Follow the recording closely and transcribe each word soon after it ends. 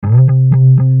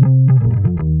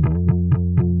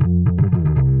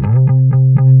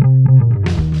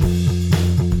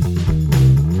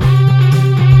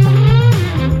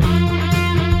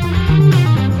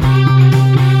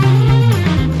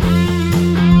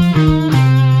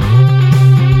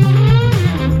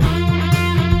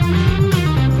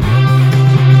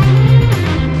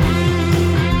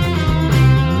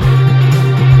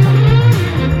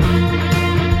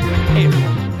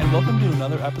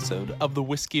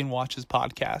Whiskey and Watches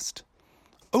podcast.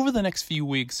 Over the next few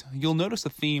weeks, you'll notice a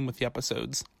theme with the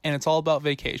episodes, and it's all about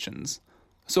vacations.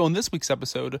 So in this week's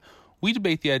episode, we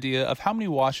debate the idea of how many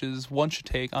watches one should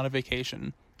take on a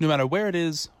vacation, no matter where it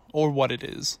is or what it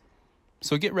is.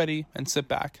 So get ready and sit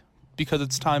back, because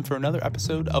it's time for another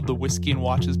episode of the Whiskey and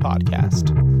Watches podcast.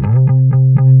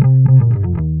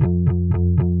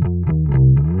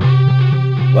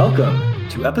 Welcome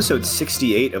to episode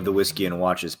 68 of the Whiskey and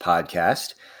Watches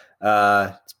podcast.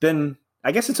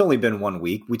 I guess it's only been 1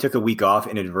 week. We took a week off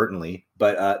inadvertently,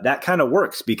 but that kind of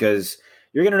works because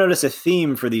you're going to notice a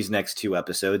theme for these next two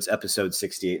episodes, episodes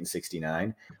 68 and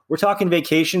 69. We're talking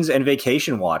vacations and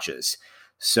vacation watches.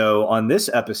 So on this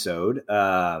episode,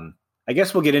 I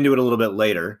guess we'll get into it a little bit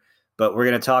later, but we're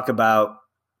going to talk about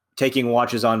taking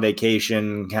watches on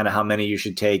vacation, kind of how many you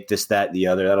should take, this, that, the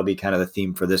other. That'll be kind of the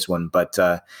theme for this one. But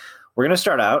we're going to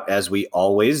start out, as we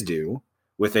always do,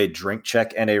 with a drink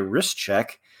check and a wrist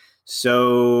check.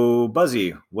 So,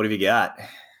 Buzzy, what have you got?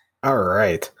 All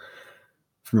right.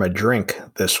 For my drink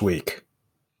this week,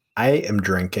 I am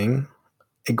drinking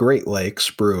a Great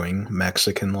Lakes Brewing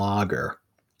Mexican lager.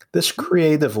 This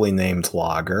creatively named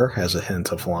lager has a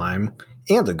hint of lime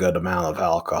and a good amount of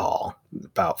alcohol,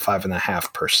 about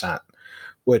 5.5%,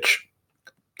 which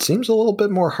seems a little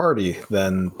bit more hearty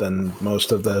than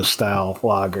most of those style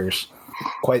lagers.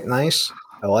 Quite nice.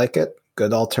 I like it.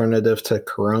 Good alternative to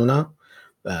Corona.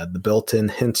 The built-in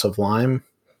hints of lime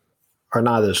are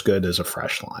not as good as a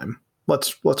fresh lime.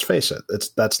 Let's face it.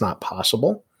 That's not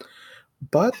possible,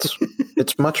 but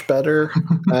it's much better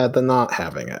than not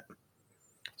having it.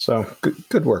 So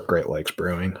good work, Great Lakes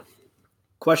Brewing.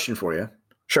 Question for you.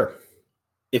 Sure.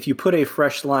 If you put a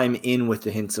fresh lime in with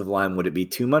the hints of lime, would it be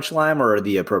too much lime or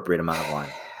the appropriate amount of lime?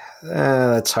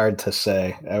 That's hard to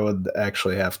say. I would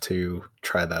actually have to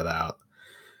try that out.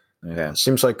 Okay.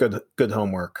 Seems like good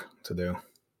homework to do.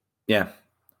 Yeah.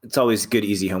 It's always good,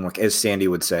 easy homework, as Sandy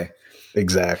would say.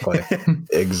 Exactly.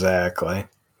 Exactly.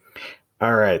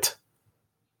 All right.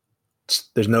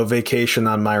 There's no vacation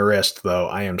on my wrist, though.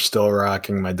 I am still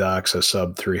rocking my Doxa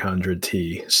Sub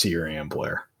 300T Sea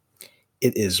Rambler.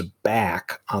 It is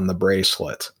back on the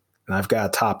bracelet, and I've got a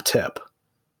top tip.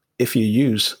 If you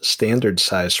use standard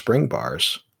size spring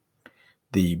bars,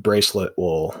 the bracelet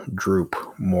will droop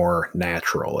more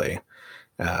naturally.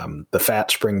 The fat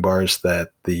spring bars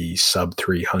that the Sub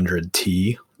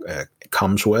 300T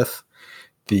comes with,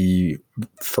 the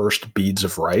first beads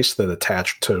of rice that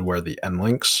attach to where the end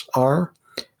links are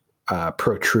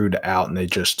protrude out, and they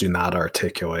just do not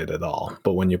articulate at all.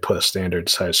 But when you put a standard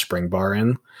size spring bar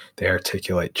in, they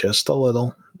articulate just a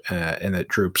little, and it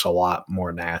droops a lot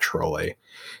more naturally.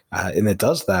 And it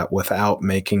does that without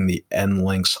making the end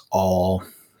links all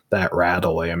that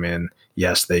rattly. I mean,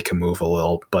 yes, they can move a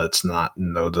little, but it's not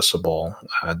noticeable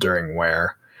during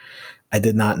wear. I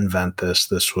did not invent this.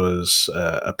 This was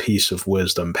a piece of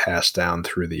wisdom passed down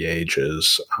through the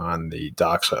ages on the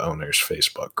Doxa Owners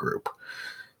Facebook group.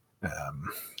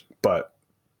 But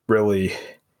really,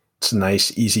 it's a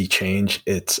nice, easy change.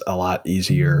 It's a lot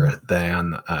easier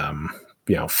than,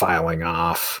 filing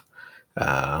off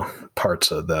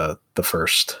parts of the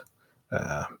first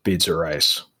beads of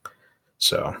rice.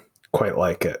 So quite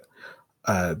like it.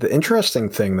 The interesting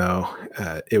thing, though,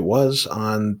 it was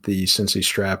on the Cincy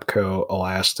Strapco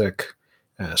elastic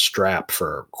strap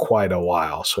for quite a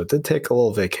while. So it did take a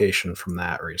little vacation from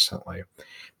that recently.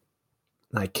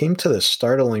 And I came to this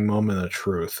startling moment of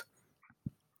truth.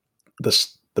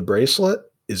 The bracelet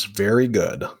is very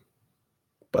good,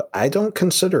 but I don't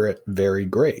consider it very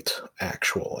great,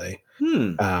 actually.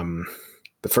 The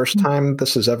first time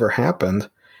this has ever happened,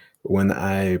 when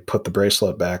I put the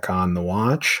bracelet back on the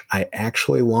watch, I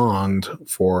actually longed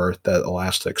for that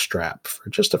elastic strap for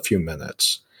just a few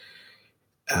minutes.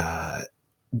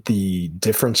 The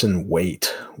difference in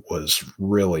weight was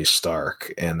really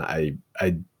stark, and I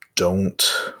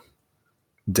don't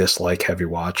dislike heavy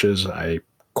watches. I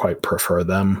quite prefer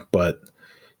them, but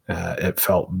it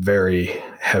felt very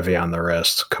heavy on the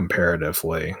wrist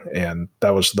comparatively, and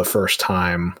that was the first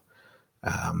time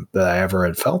that I ever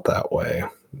had felt that way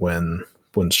when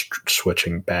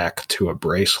switching back to a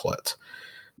bracelet.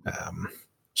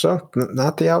 So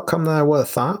not the outcome that I would have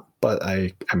thought, but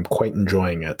I'm quite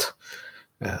enjoying it.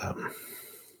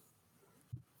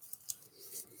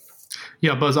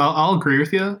 Yeah, Buzz, I'll agree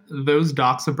with you. Those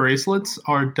Doxa bracelets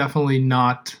are definitely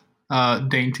not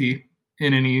dainty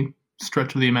in any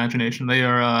stretch of the imagination.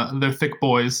 They're thick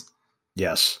boys.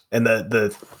 Yes, and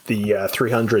the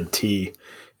 300T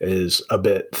is a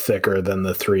bit thicker than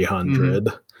the 300.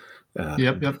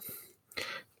 Yep.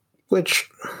 Which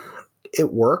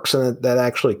it works, and that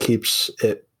actually keeps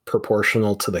it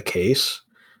proportional to the case,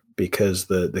 because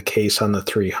the case on the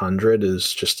 300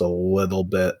 is just a little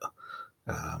bit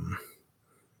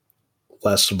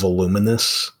less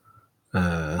voluminous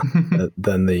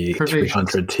than the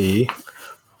 300T.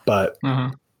 But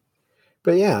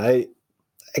yeah, I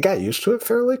got used to it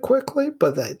fairly quickly,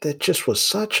 but that just was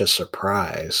such a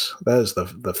surprise. That is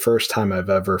the first time I've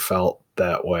ever felt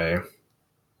that way.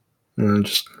 And I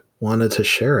just wanted to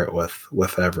share it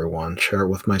with everyone, share it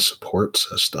with my support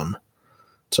system.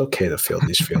 It's okay to feel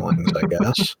these feelings, I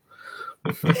guess.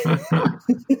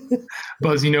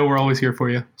 Buzz, we're always here for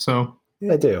you. So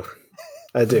I do.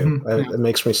 It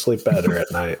makes me sleep better at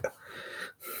night.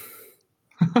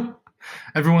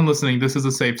 Everyone listening, this is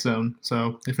a safe zone.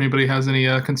 So if anybody has any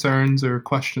concerns or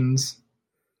questions,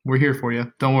 we're here for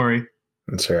you. Don't worry.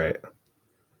 That's right.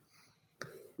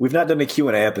 We've not done a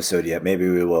Q&A episode yet. Maybe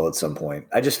we will at some point.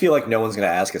 I just feel like no one's going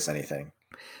to ask us anything.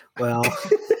 Well,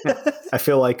 I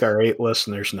feel like our 8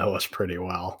 listeners know us pretty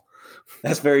well.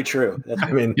 That's very true.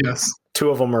 I mean, yes, 2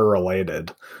 of them are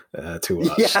related to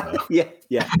us. Yeah, so. yeah,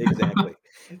 exactly.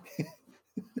 All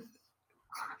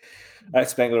right,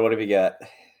 Spangler, what have you got?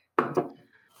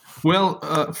 Well,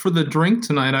 for the drink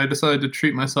tonight, I decided to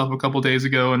treat myself a couple days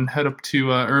ago and head up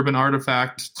to Urban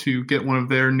Artifact to get one of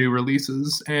their new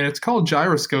releases. And it's called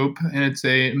Gyroscope, and it's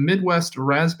a Midwest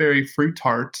raspberry fruit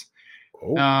tart.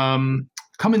 Oh.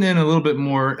 Coming in a little bit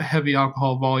more heavy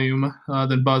alcohol volume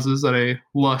than Buzz's at a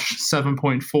lush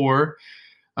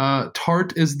 7.4.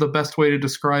 Tart is the best way to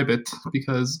describe it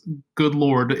because, good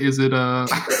Lord, is it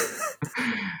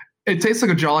it tastes like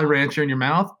a Jolly Rancher in your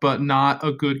mouth, but not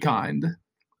a good kind.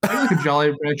 I like a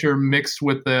Jolly Rancher mixed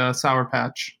with a Sour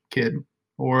Patch Kid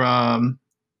or a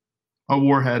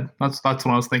Warhead. That's what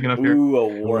I was thinking of here. Ooh, a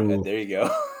Warhead. There you go.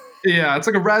 Yeah, it's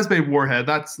like a raspberry Warhead.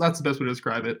 That's the best way to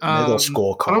describe it. Middle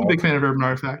school call. I'm a big fan of Urban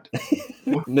Artifact.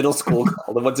 Middle school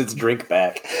call. Once it's drink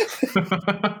back.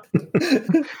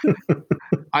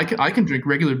 I can drink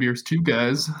regular beers too,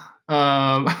 guys.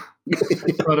 But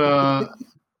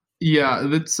yeah,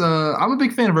 it's I'm a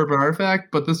big fan of Urban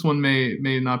Artifact, but this one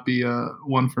may not be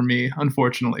one for me,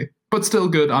 unfortunately. But still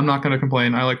good. I'm not going to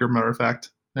complain. I like Urban Artifact.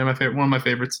 They're my favorite, one of my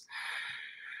favorites.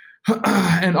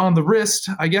 And on the wrist,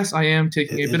 I guess I am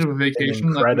taking a bit of a vacation.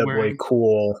 Incredibly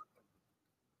cool.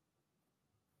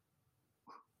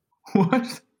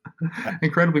 What?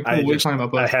 Incredibly cool. What are you talking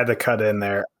about, Bud? I had to cut in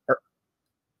there.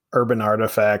 Urban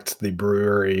Artifact, the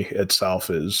brewery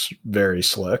itself is very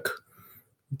slick.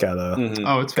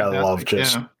 It's gotta love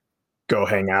just go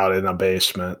hang out in a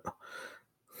basement.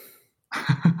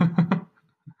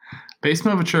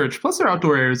 Basement of a church. Plus their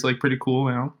outdoor area is like pretty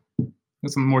cool,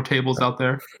 There's some more tables out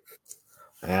there.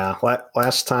 Yeah,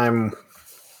 last time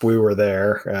we were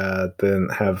there,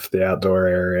 didn't have the outdoor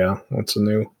area. What's a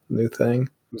new thing?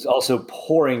 It was also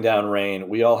pouring down rain.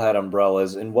 We all had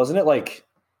umbrellas, and wasn't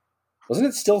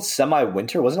it still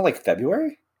semi-winter? Wasn't it like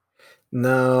February?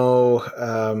 No,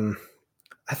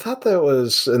 I thought that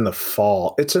was in the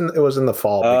fall. It was in the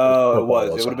fall. Oh, it was.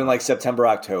 It would have been like September,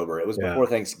 October. It was before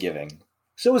Thanksgiving,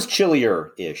 so it was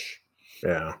chillier-ish.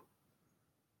 Yeah.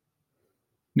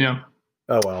 Yeah.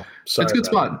 Oh well. Sorry. It's a good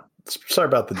spot. Sorry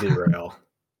about the derail.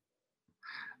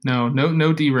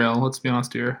 No derail. Let's be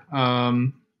honest here.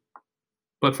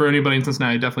 But for anybody in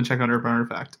Cincinnati, definitely check out Urban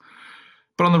Artifact.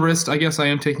 But on the wrist, I guess I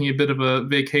am taking a bit of a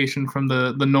vacation from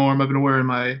the norm. I've been wearing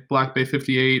my Black Bay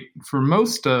 58 for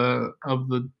most of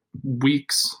the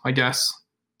weeks, I guess.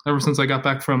 Ever since I got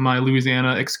back from my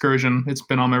Louisiana excursion, it's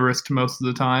been on my wrist most of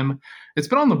the time. It's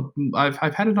been on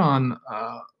I've had it on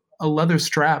a leather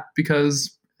strap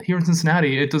because here in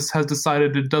Cincinnati, it just has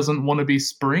decided it doesn't want to be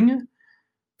spring.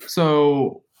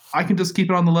 So I can just keep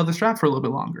it on the leather strap for a little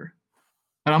bit longer.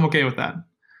 And I'm okay with that.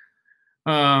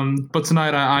 But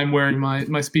tonight I'm wearing my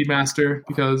Speedmaster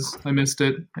because I missed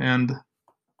it. And,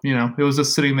 it was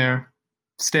just sitting there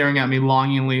staring at me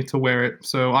longingly to wear it.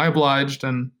 So I obliged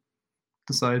and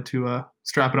decided to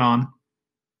strap it on.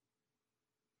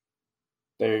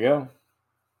 There you go.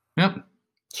 Yep.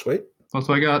 Sweet. That's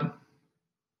what I got.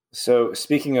 So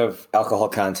speaking of alcohol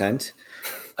content,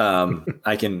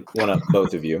 I can one-up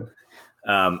both of you.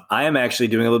 I am actually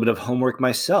doing a little bit of homework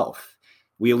myself.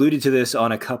 We alluded to this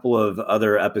on a couple of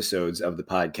other episodes of the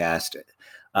podcast,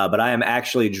 but I am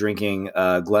actually drinking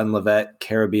Glenlivet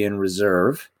Caribbean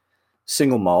Reserve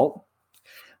single malt,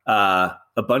 a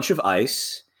bunch of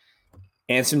ice,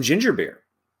 and some ginger beer.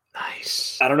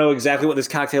 Nice. I don't know exactly what this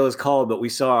cocktail is called, but we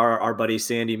saw our buddy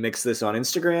Sandy mix this on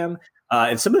Instagram.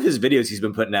 And some of his videos he's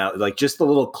been putting out, like just the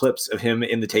little clips of him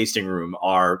in the tasting room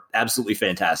are absolutely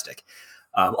fantastic.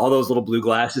 All those little blue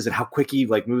glasses and how quick he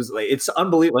moves. It's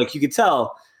unbelievable. You could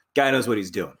tell guy knows what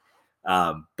he's doing.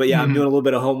 But yeah, I'm doing a little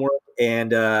bit of homework,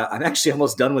 and I'm actually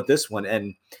almost done with this one.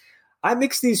 And I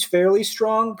mix these fairly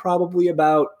strong, probably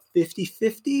about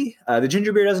 50-50. The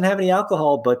ginger beer doesn't have any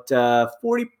alcohol, but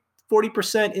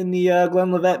 40% in the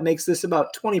Glenlivet makes this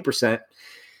about 20%.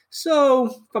 So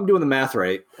if I'm doing the math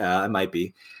right, I might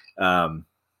be.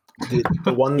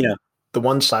 The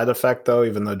one side effect, though,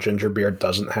 even though ginger beer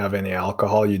doesn't have any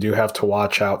alcohol, you do have to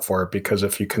watch out for it, because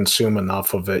if you consume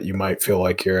enough of it, you might feel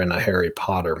like you're in a Harry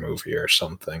Potter movie or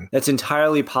something. That's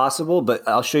entirely possible, but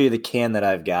I'll show you the can that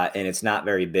I've got, and it's not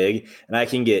very big, and I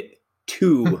can get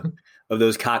 2 of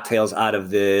those cocktails out of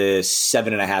the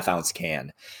 7.5 ounce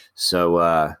can.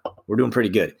 So we're doing pretty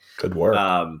good. Good work.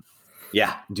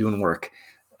 Yeah, doing work.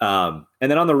 And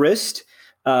then on the wrist,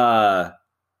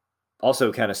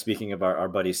 also kind of speaking of our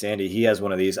buddy Sandy, he has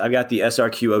one of these. I've got the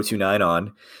SRQ 029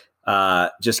 on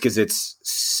just because it's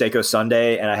Seiko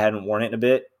Sunday and I hadn't worn it in a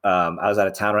bit. I was out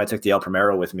of town when I took the El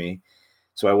Primero with me.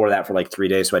 So I wore that for like 3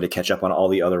 days. So I had to catch up on all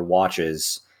the other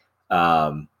watches.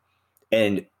 And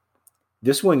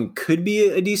this one could be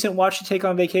a decent watch to take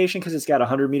on vacation because it's got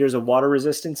 100 meters of water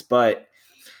resistance. But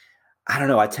I don't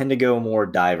know. I tend to go more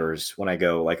divers when I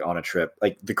go like on a trip.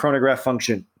 Like the chronograph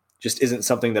function just isn't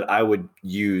something that I would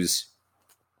use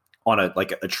on a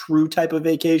true type of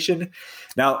vacation.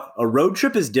 Now, a road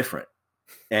trip is different,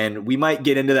 and we might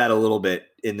get into that a little bit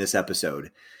in this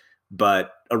episode.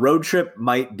 But a road trip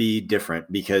might be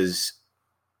different because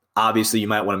obviously you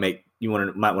might want to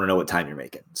know what time you're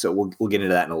making. So we'll get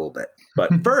into that in a little bit.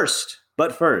 But first,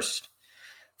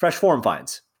 fresh forum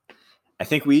finds. I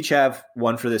think we each have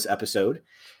one for this episode,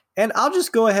 and I'll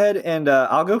just go ahead and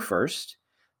I'll go first.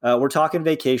 We're talking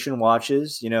vacation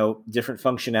watches, different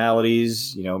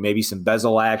functionalities, maybe some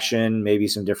bezel action, maybe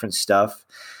some different stuff.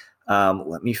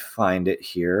 Let me find it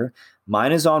here.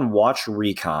 Mine is on Watch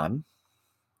Recon,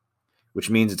 which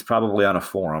means it's probably on a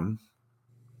forum.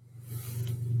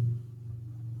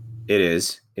 It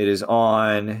is. It is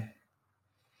on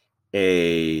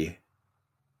it's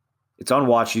on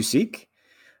Watch You Seek.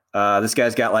 This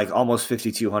guy's got like almost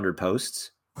 5,200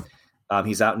 posts.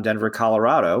 He's out in Denver,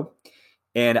 Colorado.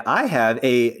 And I have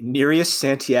a Nereus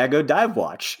Santiago dive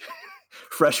watch.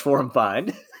 Fresh forum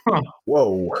find. Huh.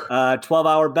 Whoa.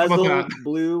 12-hour bezel,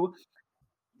 blue.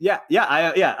 Yeah.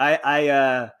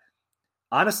 I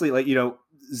honestly,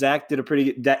 Zach did a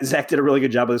really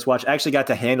good job with this watch. I actually got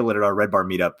to handle it at our Red Bar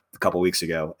meetup a couple weeks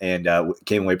ago and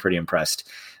came away pretty impressed.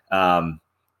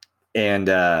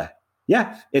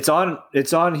 It's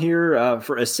on here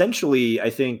for essentially, I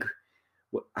think,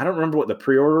 I don't remember what the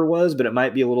pre-order was, but it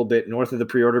might be a little bit north of the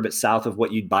pre-order, but south of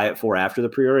what you'd buy it for after the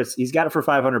pre-order. He's got it for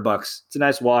 $500. It's a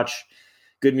nice watch,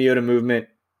 good Miyota movement,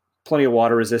 plenty of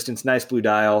water resistance, nice blue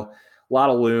dial, a lot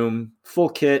of lume, full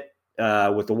kit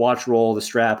with the watch roll, the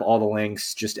strap, all the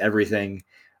links, just everything.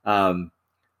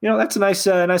 That's a nice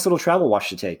little travel watch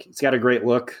to take. It's got a great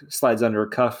look, slides under a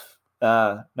cuff,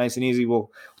 nice and easy.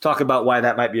 We'll talk about why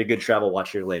that might be a good travel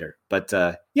watch here later. But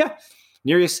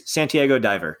Nereus Santiago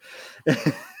Diver.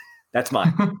 That's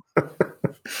mine.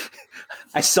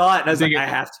 I saw it and I was like, I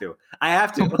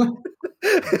have to.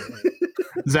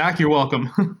 Zach, you're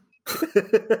welcome.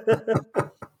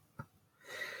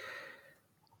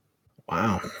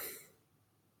 Wow.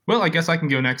 Well, I guess I can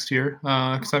go next here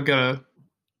because I've got a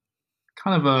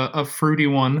kind of a fruity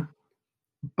one.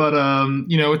 But,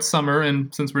 it's summer,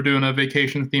 and since we're doing a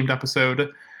vacation-themed episode,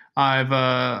 I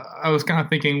was kind of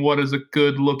thinking, what is a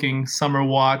good-looking summer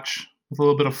watch with a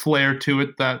little bit of flair to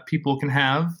it that people can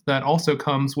have that also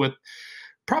comes with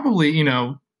probably,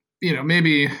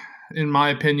 maybe in my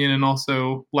opinion and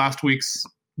also last week's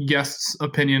guest's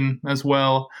opinion as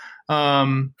well,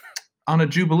 on a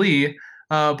Jubilee.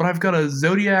 But I've got a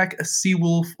Zodiac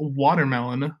Seawolf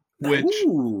Watermelon, which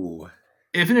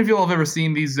if any of you all have ever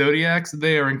seen these Zodiacs,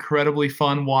 they are incredibly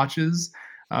fun watches.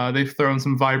 They've thrown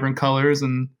some vibrant colors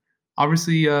and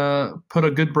obviously put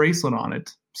a good bracelet on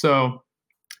it. So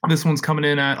this one's coming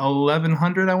in at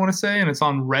 1,100, I want to say, and it's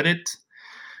on Reddit.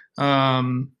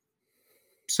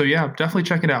 So yeah, definitely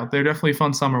check it out. They're definitely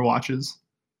fun summer watches.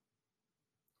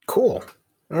 Cool.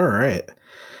 All right.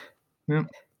 Yeah.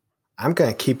 I'm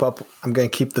going to keep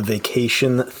the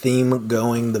vacation theme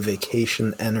going, the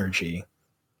vacation energy.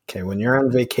 Okay, when you're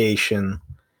on vacation,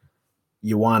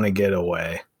 you want to get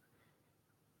away.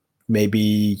 Maybe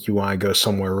you want to go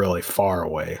somewhere really far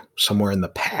away, somewhere in the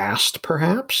past,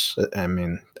 perhaps. I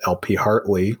mean, LP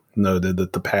Hartley noted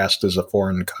that the past is a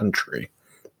foreign country.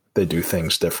 They do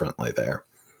things differently there.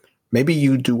 Maybe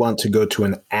you do want to go to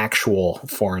an actual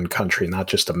foreign country, not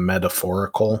just a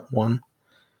metaphorical one.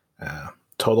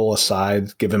 Total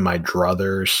aside, given my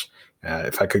druthers,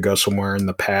 If I could go somewhere in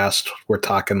the past, we're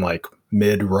talking like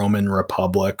mid-Roman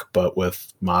Republic, but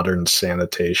with modern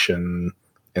sanitation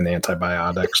and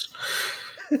antibiotics.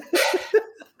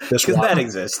 Because that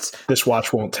exists. This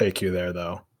watch won't take you there,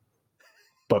 though.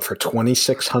 But for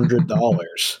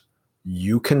 $2,600,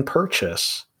 you can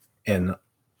purchase an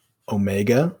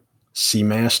Omega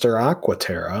Seamaster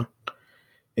Aquaterra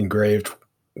engraved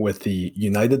with the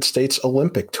United States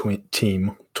Olympic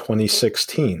Team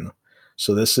 2016.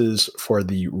 So this is for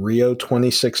the Rio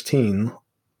 2016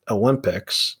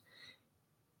 Olympics.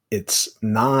 It's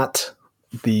not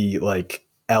the like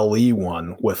LE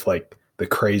one with like the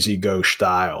crazy gauche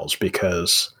dials,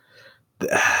 because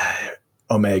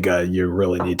Omega, you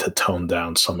really need to tone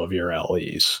down some of your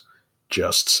LEs.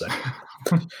 Just saying.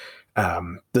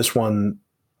 This one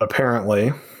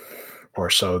apparently, or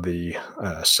so the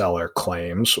seller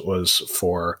claims, was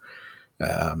for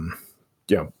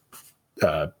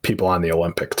people on the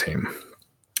Olympic team.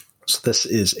 So this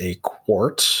is a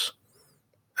quartz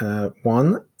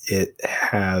one. It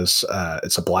has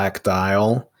it's a black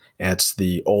dial, and it's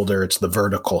the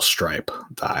vertical stripe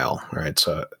dial, right?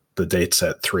 So the date's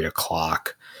at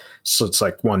 3:00. So it's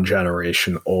like one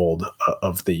generation old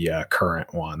of the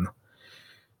current one.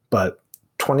 But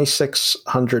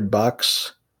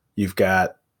 $2,600, you've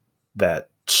got that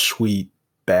sweet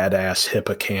badass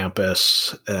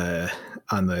hippocampus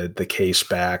on the case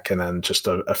back, and then just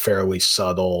a fairly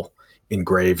subtle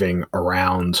engraving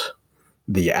around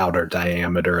the outer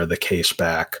diameter of the case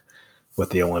back with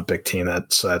the Olympic team.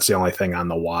 That's the only thing on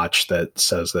the watch that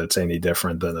says that it's any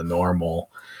different than a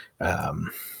normal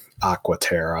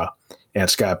Aquaterra. And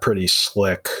it's got a pretty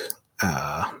slick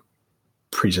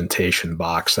presentation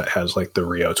box that has like the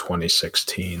Rio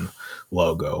 2016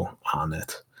 logo on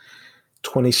it.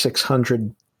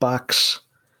 $2,600.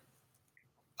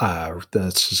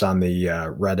 This is on the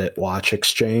Reddit Watch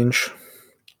Exchange.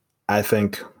 I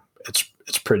think it's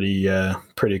pretty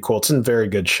cool. It's in very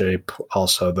good shape.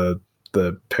 Also,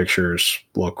 the pictures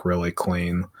look really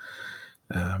clean.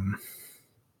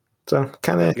 So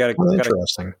kind of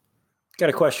interesting. Got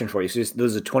a question for you. So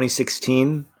those are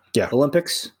 2016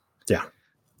 Olympics? Yeah.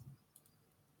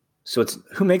 So it's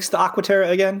who makes the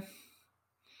Aquaterra again?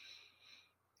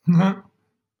 Mm-hmm.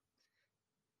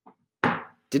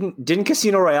 Didn't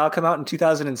Casino Royale come out in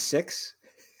 2006?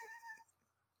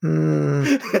 Yeah.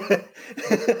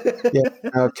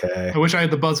 Okay. I wish I had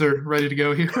the buzzer ready to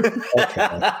go here. Okay.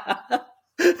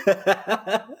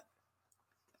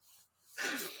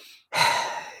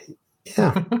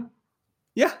 Yeah.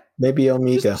 Yeah. Maybe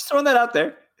Omega. Just throwing that out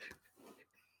there.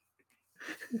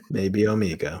 Maybe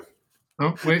Omega.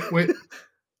 Oh, wait.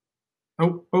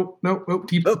 Oh, no.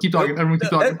 Keep talking. Everyone keep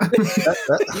talking.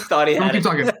 He thought he had Keep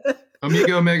talking.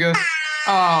 Omega.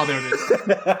 Oh, there it is.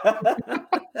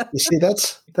 You see,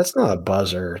 that's not a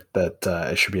buzzer that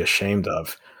I should be ashamed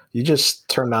of. You just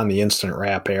turned on the instant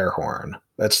rap air horn.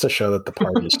 That's to show that the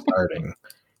party's starting,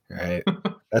 right?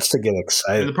 That's to get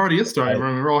excited. Yeah, the party is starting.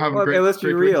 Right? We're all having great. Let's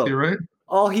be real, right?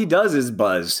 All he does is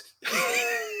buzz.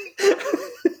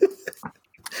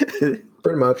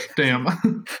 Pretty much. Damn.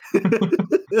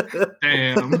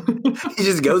 He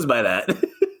just goes by that.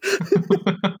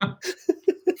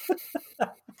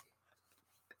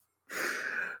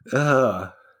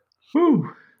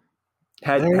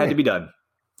 Had to be done.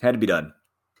 Had to be done.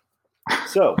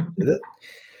 So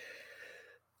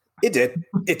it did.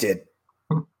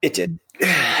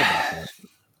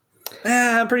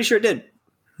 I'm pretty sure it did.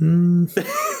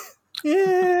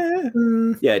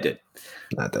 Yeah, it did.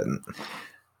 That didn't.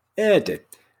 It did.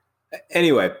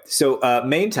 Anyway, so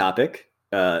main topic,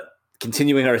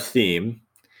 continuing our theme,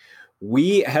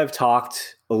 we have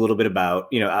talked a little bit about,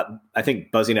 I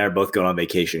think Buzzy and I are both going on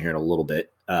vacation here in a little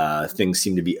bit. Things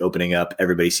seem to be opening up.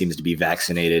 Everybody seems to be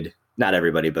vaccinated. Not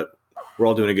everybody, but we're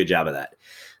all doing a good job of that.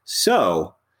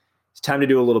 So it's time to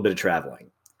do a little bit of traveling,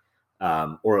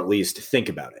 or at least think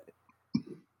about it.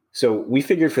 So we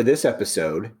figured for this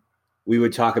episode, we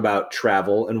would talk about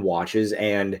travel and watches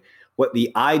and what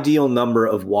the ideal number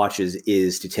of watches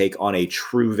is to take on a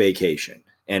true vacation.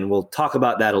 And we'll talk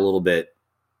about that a little bit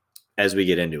as we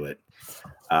get into it.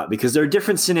 Because there are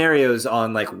different scenarios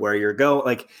on like where you're going.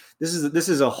 Like this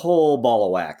is a whole ball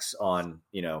of wax on,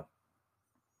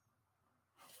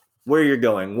 where you're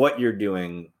going, what you're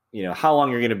doing, how long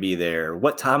you're going to be there,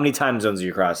 how many time zones are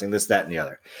you crossing, this, that, and the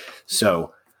other.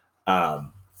 So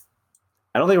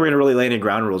I don't think we're going to really lay any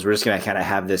ground rules. We're just going to kind of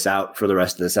have this out for the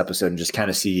rest of this episode and just kind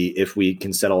of see if we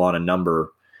can settle on a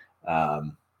number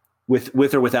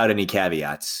with or without any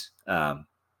caveats.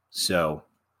 So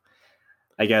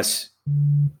I guess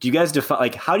Do you guys define,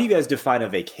 like, how do you guys define a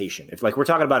vacation? If, like, we're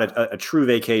talking about a true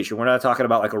vacation, we're not talking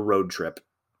about like a road trip.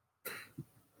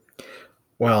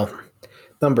 Well,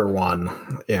 number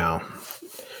one,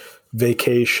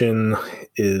 vacation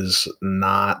is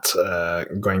not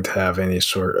going to have any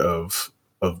sort of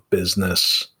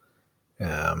business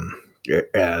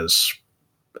as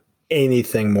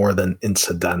anything more than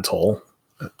incidental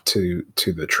to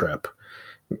the trip.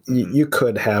 You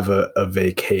could have a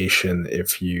vacation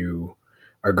if you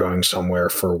are going somewhere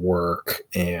for work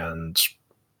and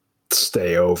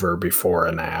stay over before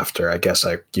and after. I guess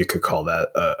you could call that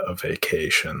a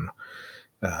vacation,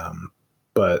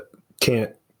 but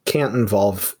can't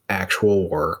involve actual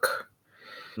work.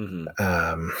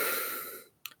 Mm-hmm.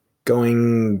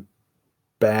 Going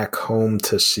back home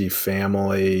to see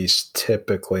families,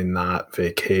 typically not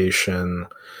vacation.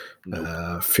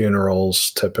 Nope.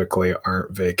 Funerals typically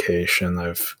aren't vacation.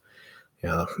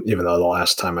 Even though the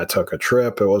last time I took a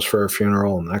trip, it was for a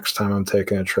funeral. Next time I'm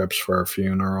taking a trip's for a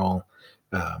funeral.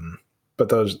 But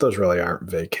those really aren't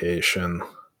vacation.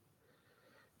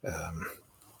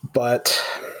 But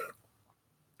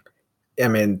I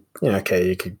mean, okay,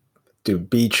 you could do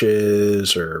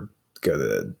beaches or go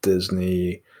to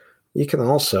Disney. You can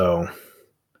also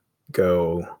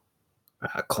go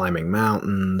climbing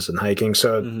mountains and hiking.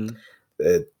 So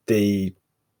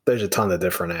there's a ton of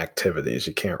different activities.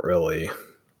 You can't really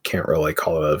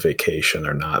call it a vacation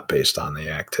or not based on the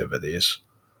activities.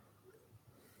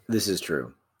 This is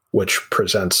true. Which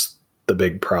presents the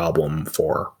big problem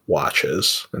for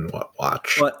watches and what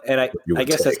watch. Well, and I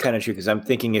guess that's kind of true, because I'm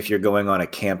thinking if you're going on a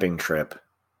camping trip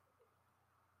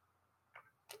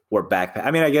or backpack,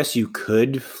 I mean, I guess you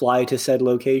could fly to said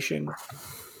location,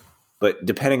 but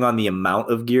depending on the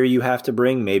amount of gear you have to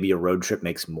bring, maybe a road trip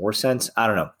makes more sense. I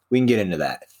don't know. We can get into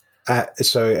that.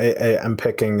 So I'm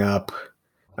picking up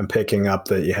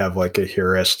that you have like a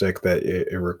heuristic that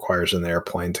it requires an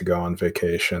airplane to go on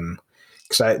vacation.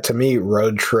 Because to me,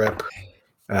 road trip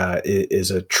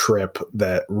is a trip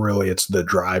that really it's the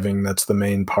driving that's the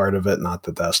main part of it, not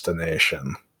the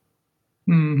destination.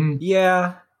 Mm-hmm.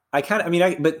 Yeah,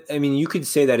 you could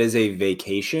say that is a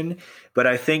vacation, but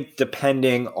I think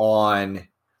depending on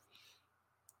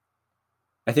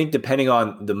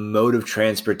the mode of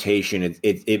transportation,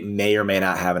 it may or may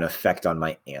not have an effect on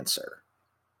my answer.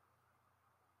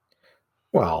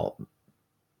 Well,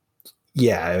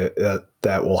 yeah,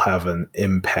 that will have an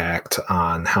impact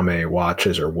on how many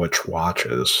watches or which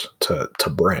watches to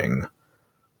bring.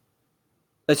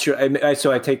 That's true.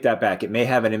 So I take that back. It may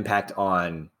have an impact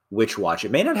on which watch.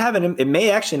 It may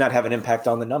actually not have an impact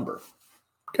on the number.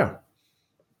 Yeah.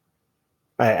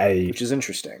 Which is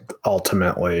interesting.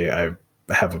 Ultimately, I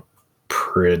have a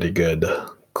pretty good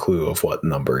clue of what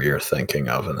number you're thinking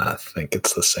of, and I think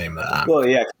it's the same that I'm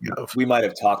thinking of. We might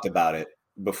have talked about it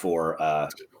before.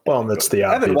 Well, that's the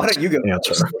obvious Evan, why don't you go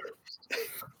answer.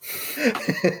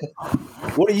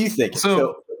 What do you think?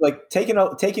 So like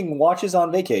taking watches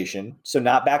on vacation, so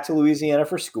not back to Louisiana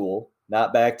for school,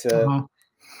 not back to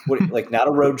not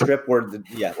a road trip where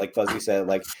like Fuzzy said,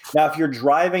 like now if you're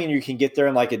driving and you can get there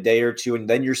in like a day or two and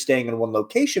then you're staying in one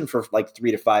location for like 3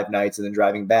 to 5 nights and then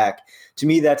driving back, to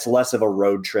me that's less of a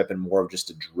road trip and more of just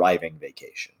a driving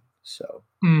vacation. So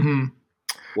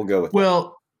we'll go with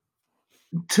that.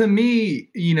 To me,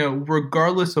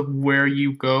 regardless of where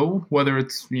you go, whether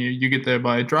it's you get there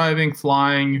by driving,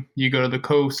 flying, you go to the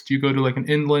coast, you go to like an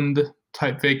inland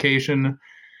type vacation,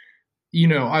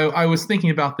 I was thinking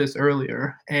about this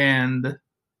earlier, and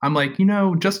I'm like,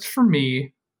 just for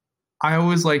me, I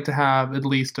always like to have at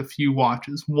least a few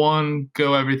watches. One,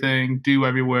 go everything, do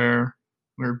everywhere,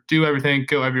 or do everything,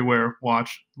 go everywhere.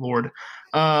 Watch, Lord.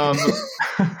 It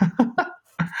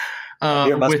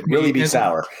must really be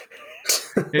sour.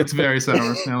 It's very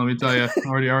sour. Now, let me tell you,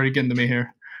 already getting to me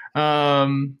here.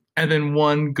 And then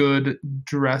one good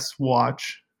dress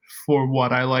watch for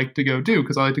what I like to go do,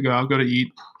 because I like to go out, go to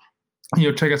eat,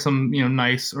 check out some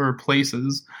nicer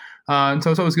places. And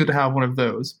so it's always good to have one of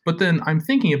those. But then I'm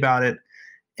thinking about it,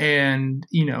 and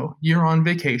you're on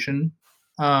vacation,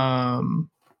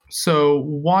 so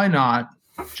why not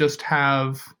just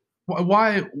have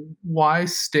why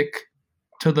stick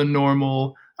to the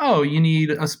normal? Oh, you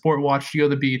need a sport watch to go to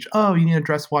the beach. Oh, you need a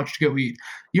dress watch to go eat.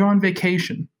 You're on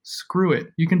vacation. Screw it.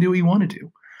 You can do what you want to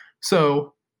do.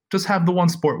 So just have the one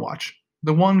sport watch.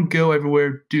 The one go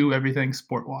everywhere, do everything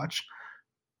sport watch.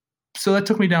 So that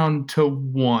took me down to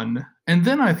one. And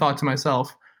then I thought to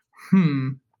myself,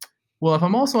 well, if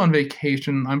I'm also on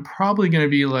vacation, I'm probably going to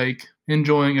be like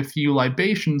enjoying a few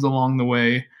libations along the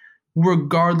way,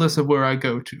 regardless of where I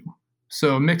go to.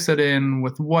 So mix it in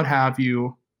with what have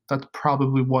you. that's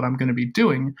probably what I'm going to be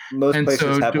doing. Most And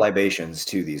places so have libations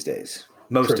too these days.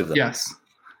 Most of them.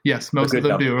 Yes, most of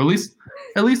them do. Or at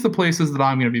least the places that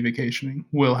I'm going to be vacationing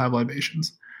will have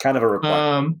libations. Kind of a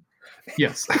requirement.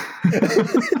 Yes.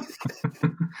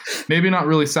 Maybe not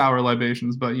really sour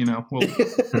libations, but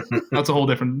that's a whole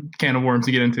different can of worms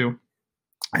to get into.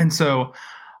 And so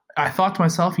I thought to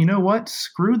myself, you know what?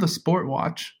 Screw the sport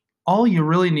watch. All you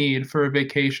really need for a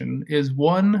vacation is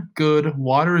one good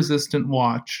water-resistant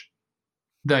watch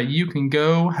that you can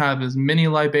go have as many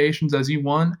libations as you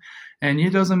want, and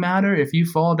it doesn't matter if you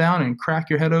fall down and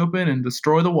crack your head open and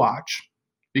destroy the watch,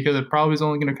 because it probably is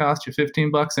only going to cost you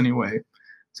 $15 anyway.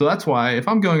 So that's why if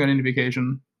I'm going on any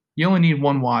vacation, you only need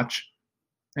one watch,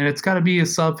 and it's got to be a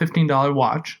sub $15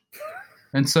 watch.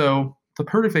 And so the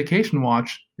perfect vacation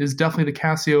watch is definitely the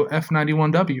Casio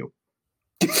F91W.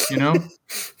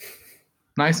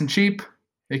 Nice and cheap.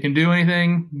 It can do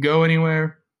anything, go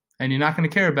anywhere, and you're not going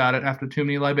to care about it after too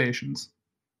many libations.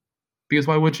 Because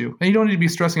why would you? And you don't need to be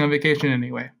stressing on vacation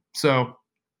anyway. So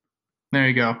there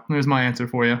you go. There's my answer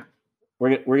for you.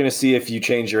 We're going to see if you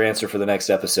change your answer for the next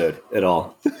episode at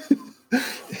all.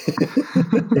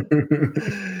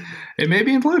 It may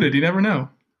be included. You never know.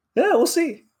 Yeah, we'll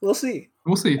see. We'll see.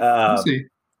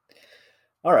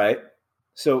 All right.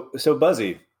 So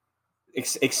Buzzy,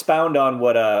 expound on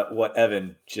what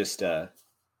Evan just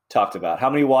talked about. How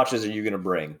many watches are you going to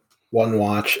bring? One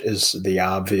watch is the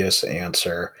obvious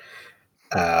answer.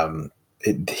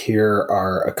 Here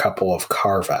are a couple of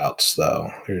carve-outs, though.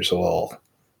 Here's a little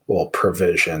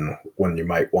provision when you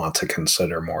might want to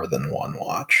consider more than one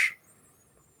watch.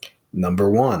 Number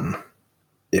one,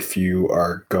 if you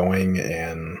are going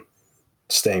and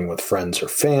staying with friends or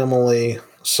family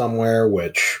somewhere,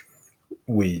 which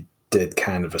we did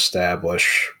kind of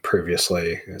establish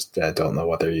previously. I don't know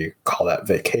whether you call that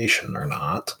vacation or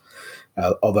not.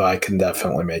 Although I can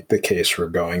definitely make the case for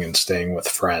going and staying with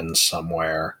friends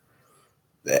somewhere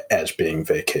as being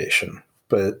vacation.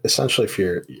 But essentially, if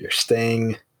you're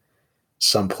staying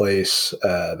someplace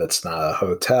that's not a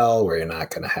hotel, where you're not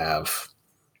going to have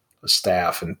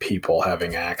staff and people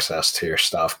having access to your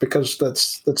stuff, because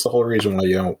that's the whole reason why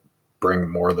you don't bring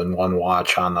more than one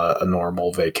watch on a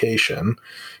normal vacation,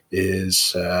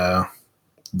 is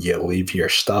you leave your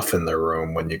stuff in the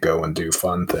room when you go and do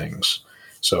fun things.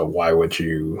 So why would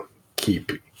you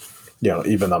keep,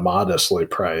 even a modestly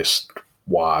priced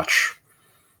watch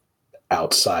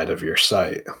outside of your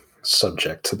site,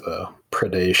 subject to the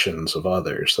predations of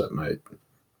others that might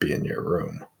be in your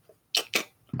room?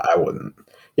 I wouldn't.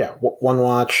 Yeah, one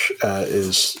watch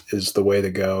is the way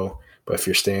to go. But if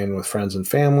you're staying with friends and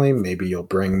family, maybe you'll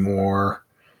bring more.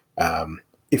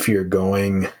 If you're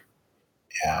going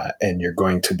and you're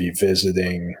going to be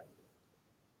visiting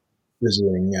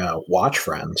watch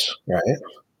friends, right?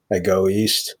 I go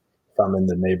east. If I'm in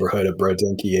the neighborhood of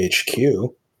Brodinky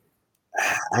HQ,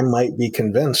 I might be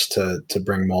convinced to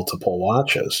bring multiple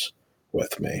watches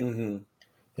with me.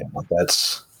 Mm-hmm.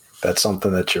 That's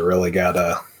something that you really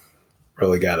gotta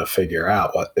figure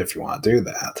out if you want to do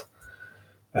that.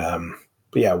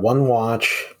 But yeah, one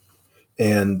watch,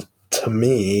 and to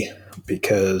me,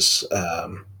 because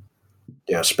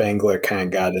Spangler kind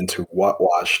of got into what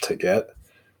watch to get,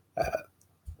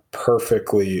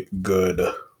 perfectly good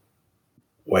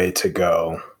way to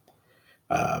go.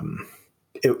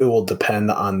 It will depend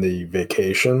on the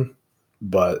vacation,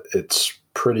 but it's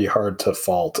pretty hard to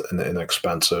fault an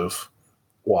inexpensive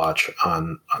watch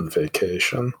on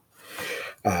vacation.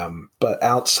 But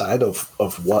outside of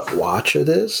what watch it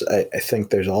is, I think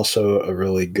there's also a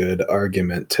really good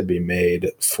argument to be made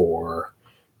for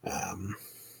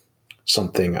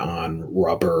something on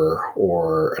rubber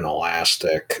or an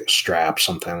elastic strap,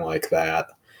 something like that.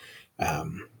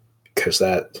 Because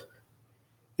that,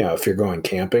 if you're going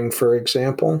camping, for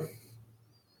example,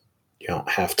 you don't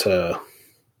have to,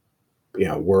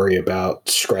 worry about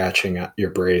scratching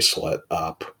your bracelet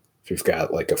up. If you've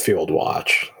got like a field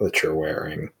watch that you're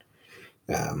wearing,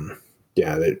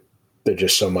 they're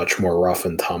just so much more rough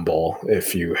and tumble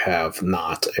if you have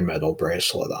not a metal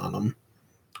bracelet on them.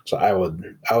 So I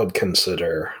would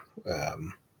consider,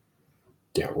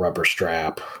 rubber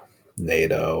strap,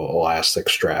 NATO, elastic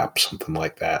strap, something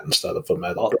like that instead of a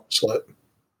metal bracelet.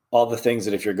 All the things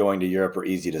that if you're going to Europe are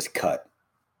easy to cut.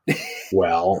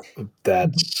 Well,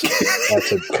 that's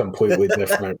a completely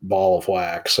different ball of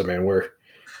wax. I mean,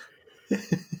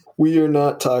 we are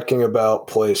not talking about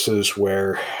places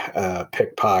where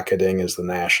pickpocketing is the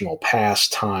national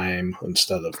pastime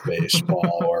instead of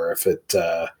baseball, or if it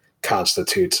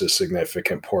constitutes a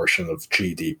significant portion of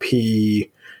GDP,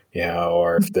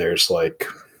 or if there's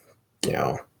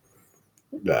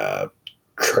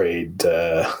trade,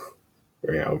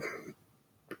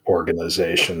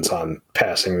 organizations on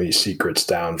passing these secrets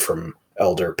down from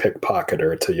elder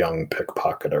pickpocketer to young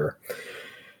pickpocketer.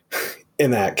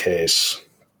 In that case,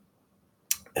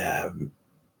 go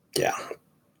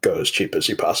as cheap as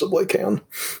you possibly can.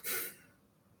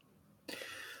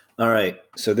 All right,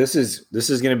 so this is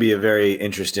going to be a very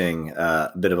interesting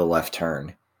bit of a left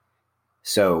turn.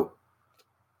 So,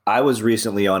 I was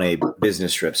recently on a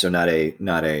business trip, so not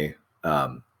a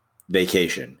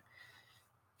vacation,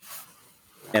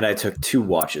 and I took 2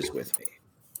 watches with me.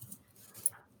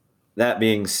 That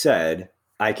being said,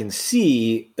 I can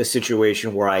see a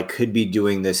situation where I could be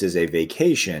doing this as a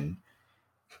vacation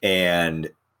and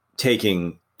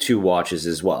taking 2 watches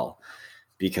as well,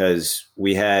 because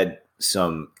we had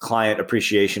some client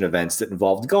appreciation events that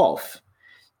involved golf,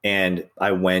 and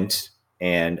I went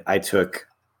and I took,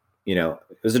 it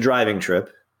was a driving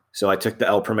trip. So I took the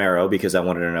El Primero because I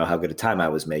wanted to know how good a time I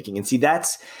was making. And see,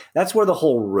 that's where the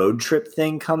whole road trip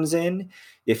thing comes in.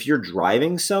 If you're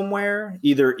driving somewhere,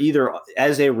 either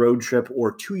as a road trip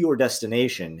or to your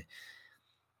destination,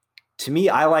 to me,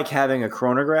 I like having a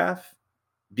chronograph,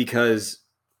 because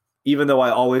even though I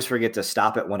always forget to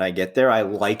stop it when I get there, I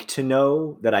like to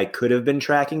know that I could have been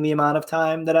tracking the amount of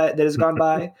time that has gone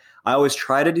by. I always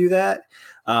try to do that.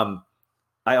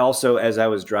 I also, as I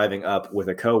was driving up with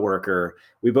a coworker,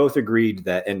 we both agreed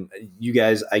that, and you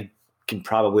guys, I can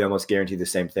probably almost guarantee the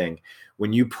same thing.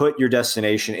 When you put your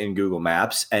destination in Google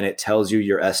Maps and it tells you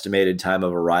your estimated time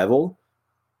of arrival,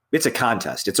 it's a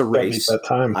contest. It's a race. That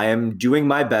time. I am doing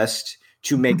my best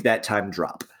to make that time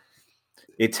drop.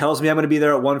 It tells me I'm going to be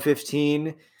there at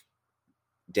 1:15.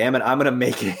 Damn it, I'm going to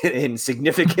make it in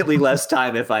significantly less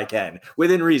time if I can,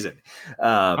 within reason.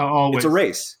 It's a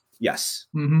race. Yes.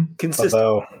 Mm-hmm. Consistent.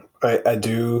 Although I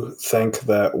do think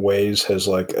that Waze has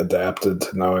adapted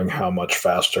to knowing how much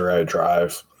faster I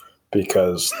drive,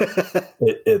 because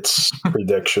its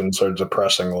predictions are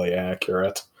depressingly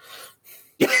accurate.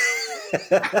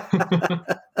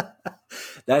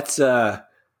 That's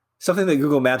something that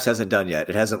Google Maps hasn't done yet.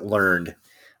 It hasn't learned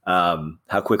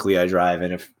how quickly I drive.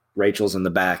 And if Rachel's in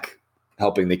the back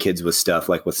helping the kids with stuff,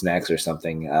 like with snacks or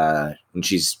something, and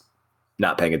she's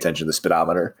not paying attention to the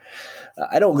speedometer,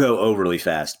 I don't go overly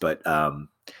fast, but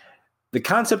the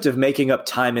concept of making up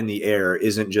time in the air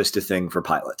isn't just a thing for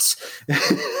pilots.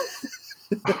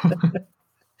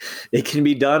 It can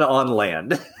be done on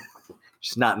land,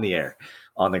 just not in the air,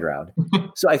 on the ground.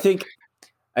 So I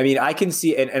can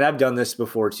see, and I've done this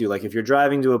before too, like if you're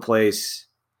driving to a place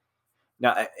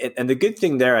now, and the good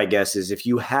thing there, I guess, is if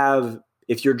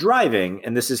you're driving,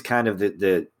 and this is kind of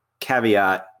the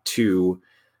caveat to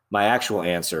my actual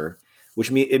answer,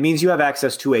 which means you have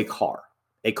access to a car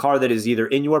that is either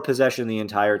in your possession the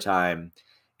entire time,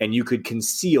 and you could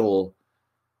conceal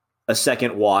a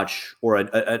second watch or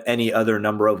any other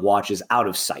number of watches out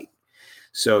of sight.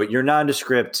 So your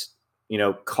nondescript,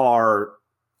 car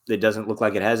that doesn't look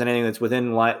like it has anything that's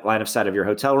within line of sight of your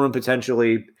hotel room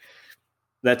potentially.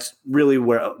 That's really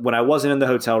where, when I wasn't in the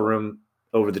hotel room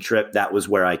over the trip, that was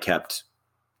where I kept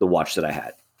the watch that I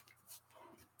had.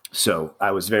 So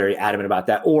I was very adamant about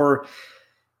that. Or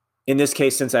in this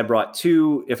case, since I brought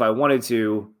 2, if I wanted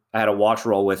to, I had a watch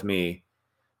roll with me.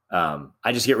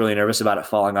 I just get really nervous about it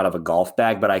falling out of a golf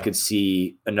bag, but I could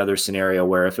see another scenario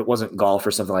where if it wasn't golf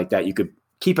or something like that, you could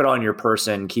keep it on your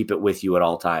person, keep it with you at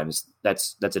all times.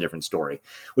 That's a different story,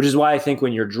 which is why I think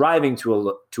when you're driving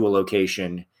to a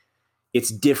location, it's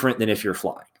different than if you're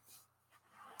flying.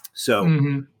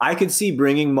 So I could see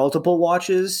bringing multiple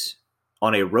watches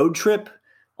on a road trip,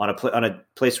 on a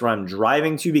place where I'm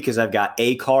driving to, because I've got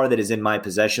a car that is in my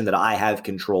possession that I have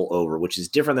control over, which is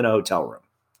different than a hotel room.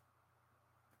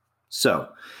 So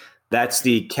that's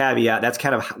the caveat. That's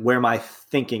kind of where my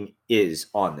thinking is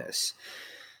on this.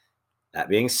 That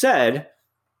being said,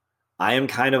 I am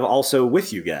kind of also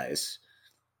with you guys.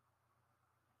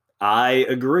 I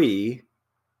agree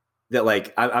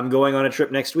that I'm going on a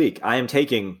trip next week. I am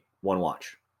taking 1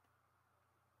 watch.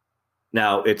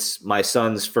 Now, it's my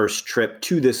son's first trip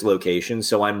to this location,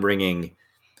 so I'm bringing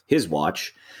his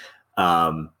watch.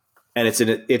 And it's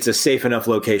a safe enough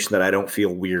location that I don't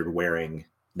feel weird wearing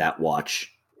that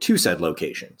watch to said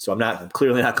location. So I'm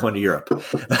clearly not going to Europe.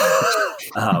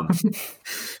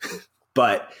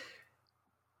 But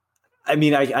I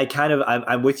mean,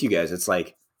 I'm with you guys. It's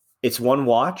it's 1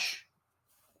 watch.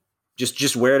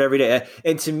 Just wear it every day.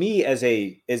 And to me, as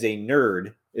a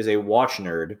nerd, as a watch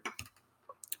nerd,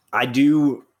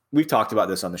 we've talked about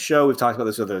this on the show. We've talked about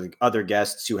this with other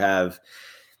guests who have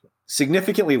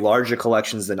significantly larger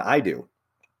collections than I do.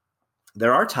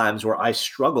 there are times where I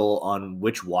struggle on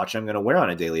which watch I'm going to wear on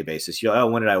a daily basis. Oh,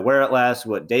 when did I wear it last?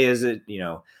 What day is it?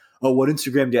 Oh, what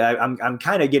Instagram day? I'm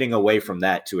kind of getting away from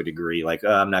that to a degree. Like,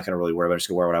 I'm not going to really wear it. I'm just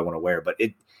going to wear what I want to wear. But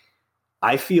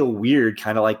I feel weird,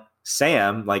 kind of like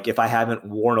Sam, like if I haven't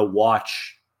worn a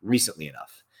watch recently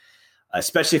enough,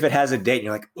 especially if it has a date and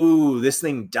you're like, ooh, this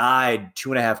thing died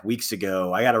 2.5 weeks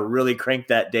ago. I got to really crank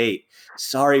that date.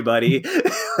 Sorry, buddy.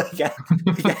 I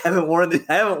haven't worn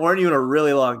you in a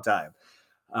really long time.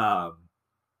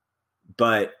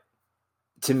 But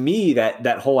to me,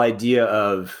 that whole idea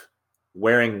of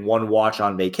wearing one watch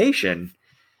on vacation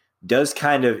is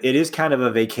kind of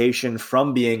a vacation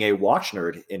from being a watch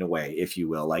nerd in a way, if you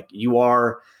will. Like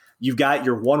you've got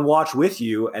your one watch with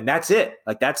you and that's it.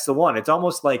 Like that's the one. It's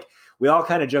almost like we all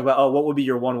kind of joke about, oh, what would be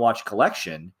your one watch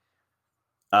collection?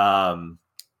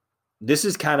 This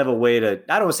is kind of a way to,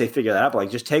 I don't want to say figure that out, but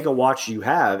like just take a watch you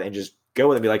have and just go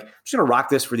with it and be like, I'm just going to rock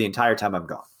this for the entire time I'm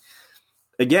gone.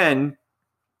 Again,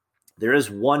 there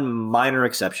is one minor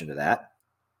exception to that,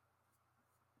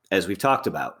 as we've talked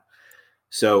about.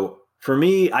 So for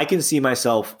me, I can see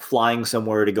myself flying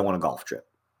somewhere to go on a golf trip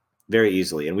very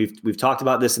easily. And we've talked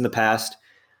about this in the past.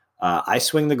 I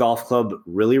swing the golf club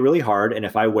really, really hard. And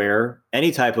if I wear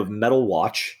any type of metal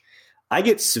watch, I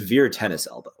get severe tennis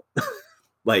elbow,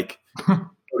 like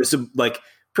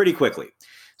pretty quickly.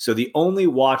 So the only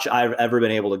watch I've ever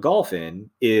been able to golf in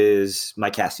is my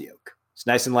Casio. It's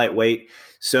nice and lightweight.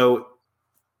 So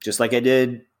just like I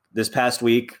did this past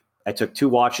week, I took 2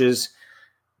 watches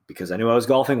because I knew I was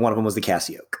golfing. One of them was the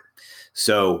Casio.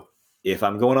 So if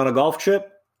I'm going on a golf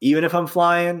trip, even if I'm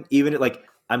flying,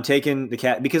 I'm taking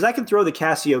because I can throw the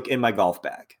Casio in my golf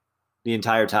bag the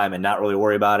entire time and not really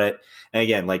worry about it. And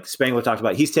again, like Spangler talked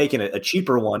about, he's taking a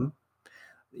cheaper one.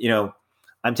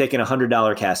 I'm taking $100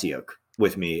 Casio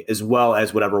with me, as well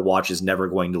as whatever watch is never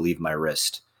going to leave my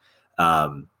wrist,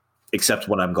 except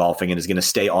when I'm golfing, and is going to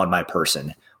stay on my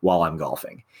person while I'm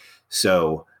golfing.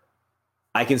 So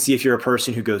I can see if you're a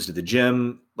person who goes to the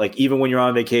gym, like even when you're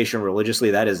on vacation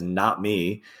religiously, that is not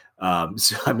me.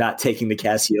 So I'm not taking the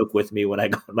Casio with me when I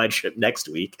go on my trip next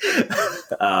week.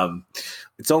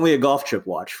 It's only a golf trip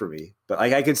watch for me. But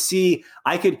like I could,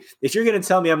 if you're going to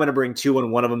tell me I'm going to bring 2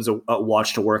 and one of them's a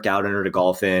watch to work out in or to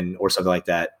golf in or something like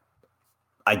that,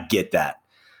 I get that.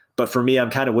 But for me,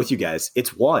 I'm kind of with you guys.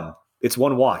 It's one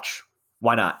watch.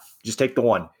 Why not? Just take the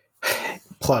one.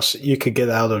 Plus, you could get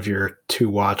out of your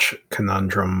 2-watch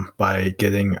conundrum by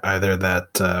getting either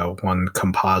that one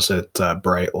composite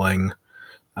Breitling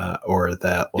or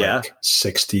that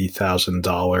 $60,000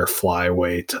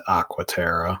 flyweight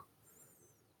Aquaterra.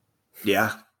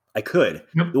 Yeah, I could.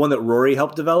 Yep. The one that Rory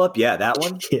helped develop. Yeah, that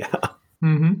one. Yeah.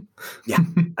 Mm-hmm. Yeah,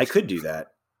 I could do that.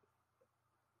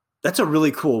 That's a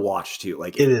really cool watch too.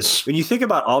 Like it is. When you think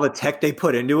about all the tech they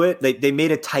put into it, they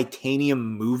made a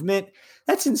titanium movement.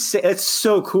 That's insane. That's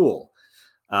so cool.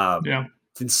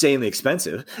 It's insanely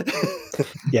expensive.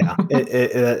 Yeah,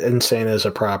 insane is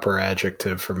a proper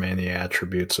adjective for many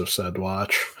attributes of said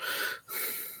watch.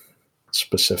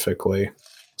 Specifically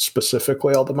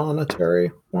all the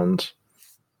monetary ones.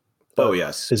 Oh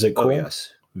yes. Is it cool? Oh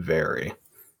yes. Very.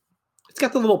 It's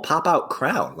got the little pop-out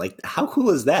crown. Like, how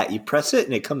cool is that? You press it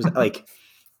and it comes like.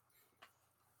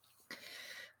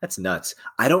 That's nuts.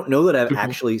 I don't know that I've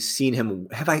actually seen him.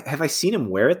 Have I seen him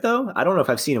wear it though? I don't know if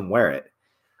I've seen him wear it.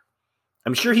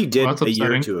 I'm sure he did a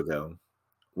year or 2 ago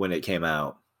when it came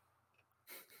out.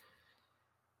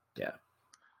 Yeah.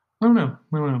 I don't know.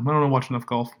 I don't watch enough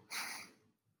golf.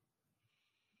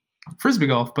 Frisbee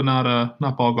golf, but not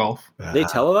ball golf. They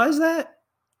televise that?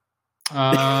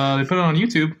 They put it on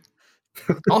YouTube.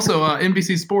 Also,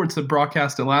 NBC Sports had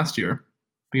broadcast it last year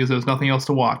because there was nothing else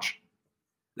to watch.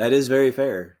 That is very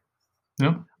fair.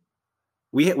 Yeah.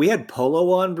 We had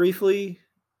polo on briefly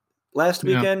last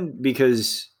weekend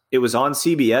because it was on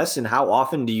CBS, and how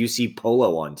often do you see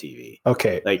polo on TV?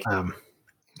 Okay. Like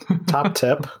top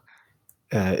tip,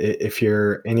 if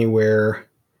you're anywhere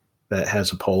that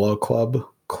has a polo club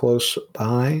close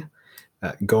by,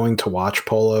 going to watch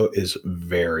polo is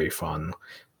very fun.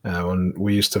 When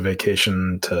we used to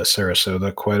vacation to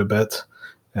Sarasota quite a bit,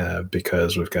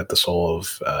 because we've got the soul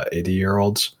of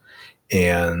 80-year-olds,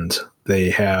 and they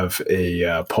have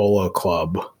a polo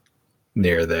club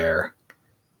near there.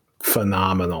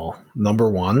 Phenomenal. Number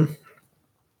one,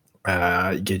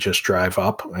 you just drive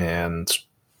up and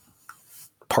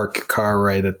park your car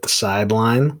right at the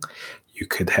sideline. You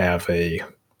could have a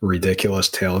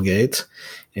ridiculous tailgate,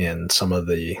 and some of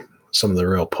the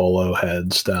real polo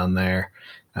heads down there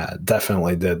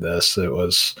definitely did this. It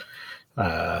was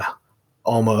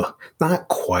almost not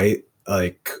quite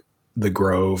like the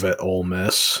Grove at Ole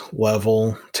Miss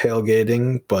level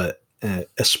tailgating, but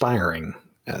aspiring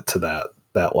to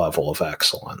that level of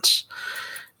excellence.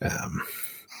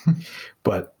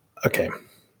 But okay,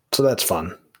 so that's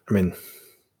fun. I mean,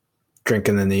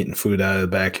 drinking and eating food out of the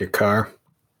back of your car,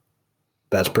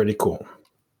 that's pretty cool.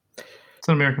 It's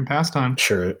an American pastime.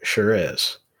 Sure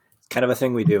is. Kind of a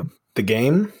thing we do. The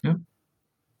game, yeah.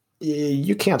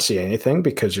 You can't see anything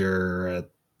because you're at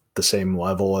the same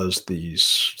level as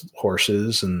these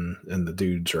horses and the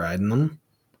dudes riding them.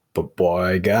 But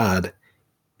boy, God,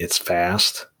 it's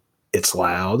fast. It's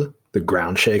loud. The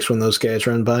ground shakes when those guys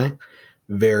run by.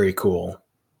 Very cool.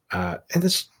 And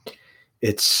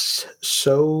it's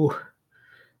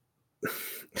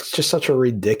just such a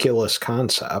ridiculous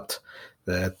concept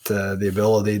that the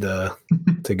ability to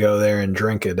go there and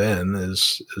drink it in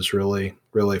is really,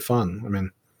 really fun. I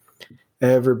mean,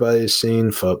 everybody's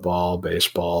seen football,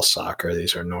 baseball, soccer.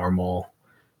 These are normal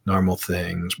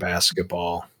things,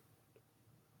 basketball.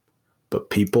 But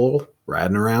people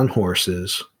riding around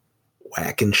horses,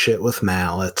 whacking shit with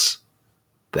mallets,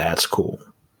 that's cool.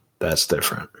 That's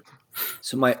different.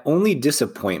 So my only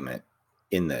disappointment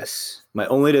in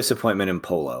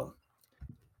polo,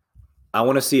 I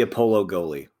want to see a polo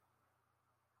goalie.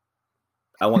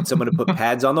 I want someone to put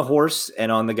pads on the horse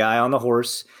and on the guy on the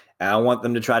horse, and I want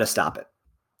them to try to stop it.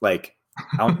 Like,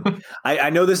 I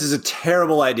know this is a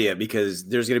terrible idea because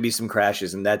there's going to be some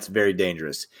crashes, and that's very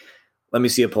dangerous. Let me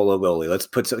see a polo goalie. Let's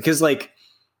put some, because like,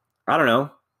 I don't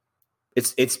know.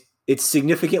 It's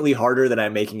significantly harder than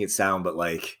I'm making it sound, but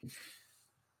like,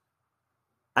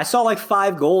 I saw like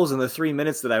 5 goals in the 3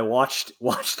 minutes that I watched.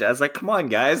 I was like, come on,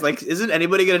 guys. Like, isn't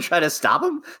anybody going to try to stop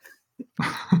him?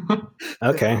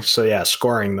 Okay. So yeah,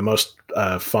 scoring, the most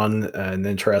fun and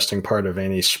interesting part of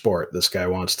any sport. This guy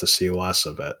wants to see less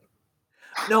of it.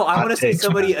 No, I want to see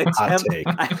somebody attempt.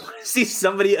 I want to see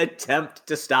somebody attempt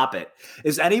to stop it.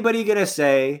 Is anybody going to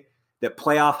say that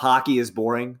playoff hockey is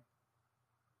boring?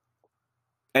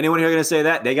 Anyone here going to say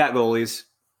that? They got goalies.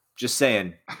 Just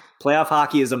saying. Playoff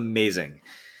hockey is amazing.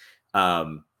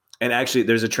 And actually,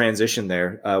 there's a transition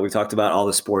there. We talked about all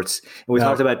the sports, and we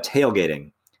talked about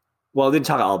tailgating. Well, I didn't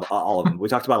talk all of them. We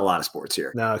talked about a lot of sports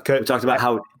here. No, we talked about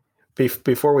how.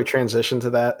 Before we transition to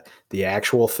that, the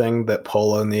actual thing that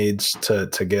polo needs to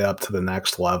get up to the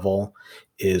next level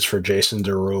is for Jason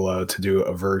Derulo to do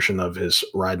a version of his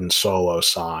riding solo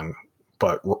song,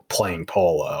 but playing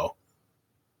polo.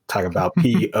 Talk about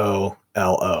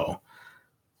POLO.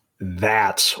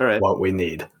 That's what we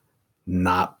need,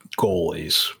 not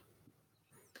goalies.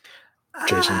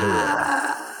 Jason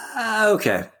Derulo.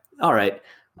 Okay. All right.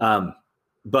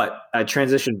 But I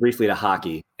transitioned briefly to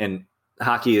hockey, and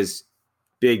hockey is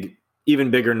big, even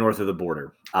bigger north of the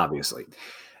border, obviously.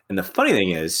 And the funny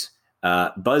thing is,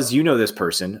 Buzz, you know this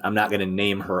person. I'm not going to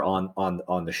name her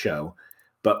on the show,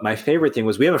 but my favorite thing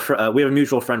was we have a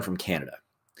mutual friend from Canada.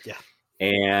 Yeah.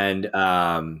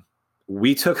 And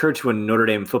we took her to a Notre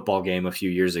Dame football game a few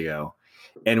years ago,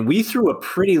 and we threw a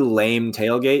pretty lame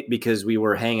tailgate because we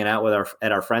were hanging out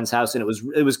at our friend's house, and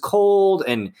it was cold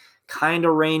and kind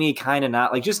of rainy, kind of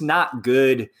not, like just not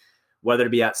good weather to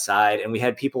be outside. And we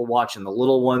had people watching the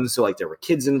little ones, so like there were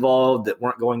kids involved that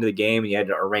weren't going to the game, and you had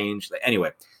to arrange.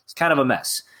 Anyway, it's kind of a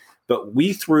mess. But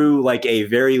we threw like a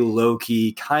very low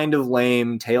key, kind of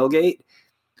lame tailgate.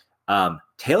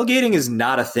 Tailgating is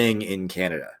not a thing in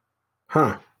Canada.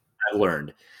 Huh. I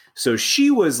learned. So she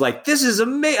was like, this is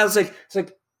amazing. I was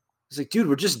like, dude,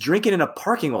 we're just drinking in a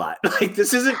parking lot. Like,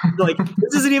 this isn't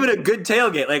even a good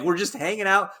tailgate. Like, we're just hanging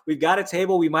out. We've got a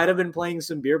table. We might've been playing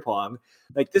some beer pong.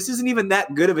 Like, this isn't even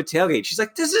that good of a tailgate. She's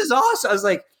like, this is awesome. I was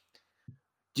like,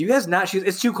 do you guys not?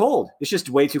 It's too cold. It's just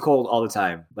way too cold all the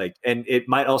time. Like, and it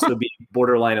might also be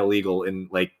borderline illegal in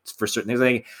like for certain things.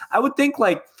 Like, I would think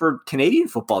like for Canadian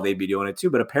football, they'd be doing it too,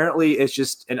 but apparently it's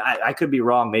just, and I could be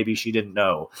wrong. Maybe she didn't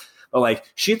know, but like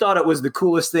she thought it was the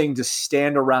coolest thing to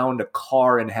stand around a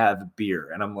car and have beer.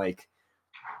 And I'm like,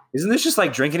 isn't this just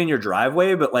like drinking in your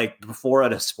driveway, but like before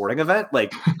at a sporting event?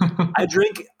 Like I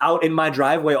drink out in my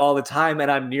driveway all the time and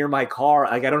I'm near my car.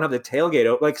 Like I don't have the tailgate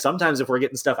open. Like sometimes if we're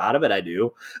getting stuff out of it, I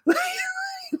do.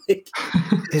 Like,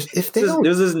 if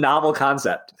there's this novel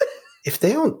concept. If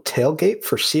they don't tailgate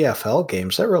for CFL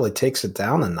games, that really takes it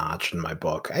down a notch in my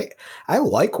book. I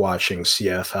like watching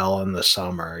CFL in the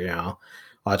summer, you know,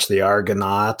 watch the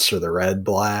Argonauts or the Red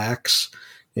Blacks,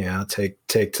 you know, take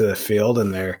to the field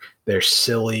in their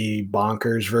silly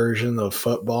bonkers version of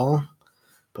football.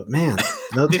 But man,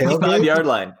 no tailgate. 5-yard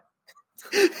line.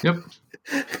 Yep.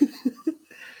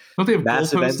 Don't they have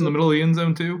goalposts in the middle of the end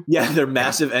zone too? Yeah, they're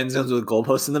massive end zones with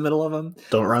goalposts in the middle of them.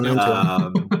 Don't run into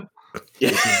them.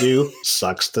 If you do,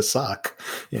 sucks to suck.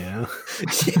 Yeah.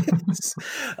 Yes.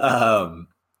 I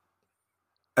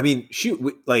mean, shoot,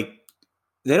 they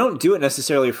don't do it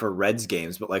necessarily for Reds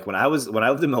games, but like when I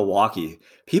lived in Milwaukee,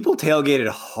 people tailgated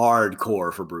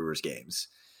hardcore for Brewers games.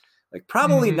 Like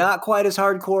probably not quite as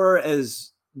hardcore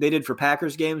as they did for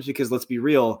Packers games, because let's be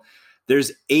real,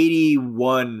 there's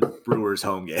 81 Brewers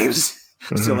home games.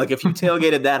 So like if you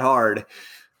tailgated that hard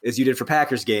as you did for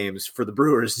Packers games, for the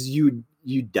Brewers, you'd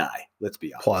die. Let's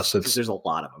be honest. Plus, there's a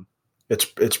lot of them.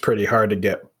 It's pretty hard to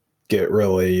get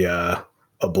really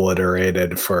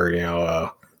obliterated for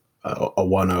a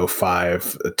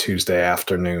 105 a Tuesday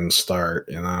afternoon start.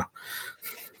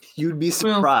 You'd be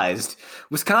surprised.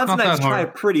 Well, Wisconsinites try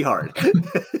pretty hard.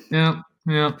 Yeah.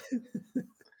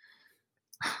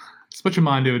 Just put your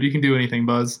mind to it. You can do anything,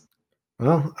 Buzz.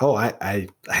 Well, I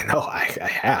know I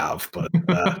have, but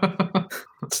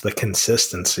it's the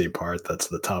consistency part that's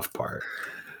the tough part.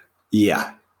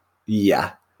 Yeah.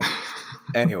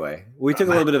 Anyway, we took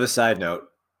a little bit of a side note,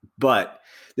 but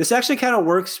this actually kind of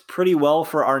works pretty well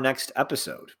for our next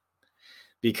episode,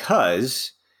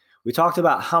 because we talked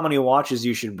about how many watches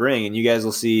you should bring, and you guys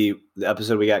will see the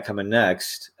episode we got coming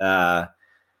next,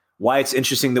 why it's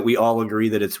interesting that we all agree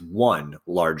that it's one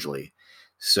largely.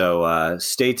 So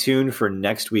stay tuned for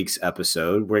next week's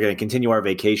episode. We're going to continue our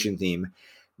vacation theme,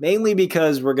 mainly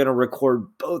because we're going to record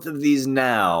both of these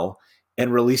now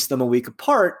and release them a week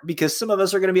apart, because some of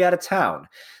us are going to be out of town.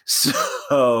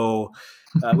 So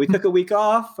we took a week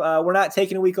off. We're not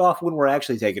taking a week off when we're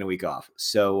actually taking a week off.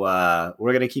 So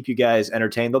we're going to keep you guys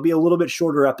entertained. There'll be a little bit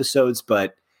shorter episodes,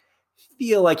 but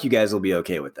feel like you guys will be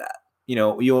okay with that. You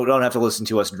don't have to listen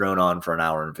to us drone on for an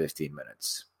hour and 15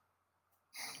 minutes.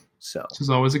 So this is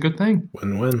always a good thing.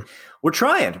 Win-win. We're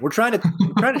trying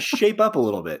to shape up a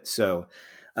little bit. So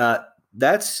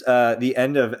that's the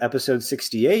end of episode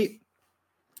 68.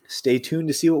 Stay tuned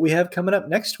to see what we have coming up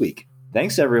next week.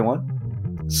 Thanks,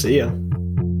 everyone. See ya.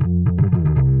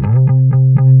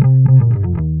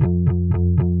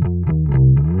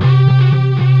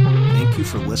 Thank you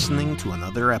for listening to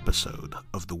another episode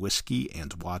of the Whiskey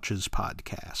and Watches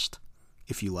podcast.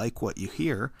 If you like what you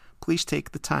hear, please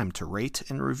take the time to rate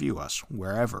and review us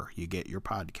wherever you get your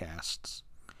podcasts.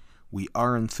 We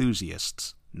are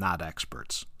enthusiasts, not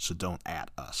experts, so don't @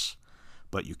 us.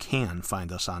 But you can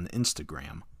find us on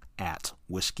Instagram at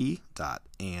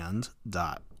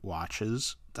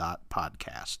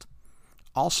whiskey.and.watches.podcast.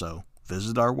 Also,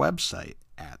 visit our website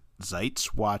at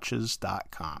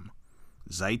zeitz.watches.com.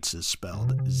 Zeitz is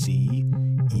spelled Z-E-I-T-Z.